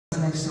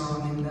next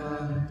song, and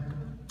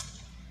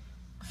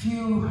a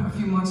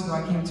few months ago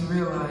I came to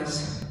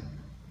realize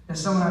that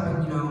someone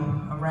I've been,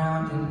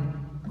 around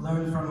and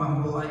learned from my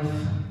whole life,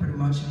 pretty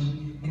much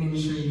in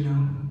industry,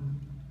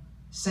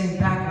 sang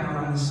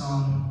background on this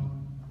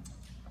song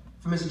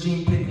for Mr.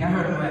 Gene Pitney. I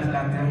heard him laugh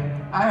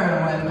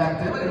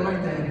back there. Look at him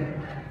right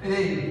there.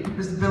 Hey,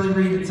 Mr. Billy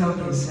Reed, the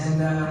Tokens,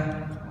 and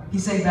he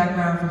sang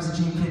background for Mr.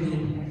 Gene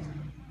Pitney.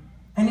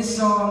 And this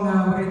song we're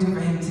gonna do for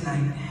him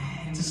tonight.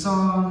 It's a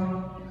song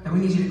that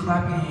we need you to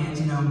clap your hands,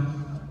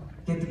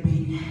 get the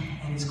beat,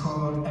 and it's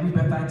called Every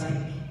Breath I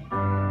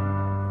Take.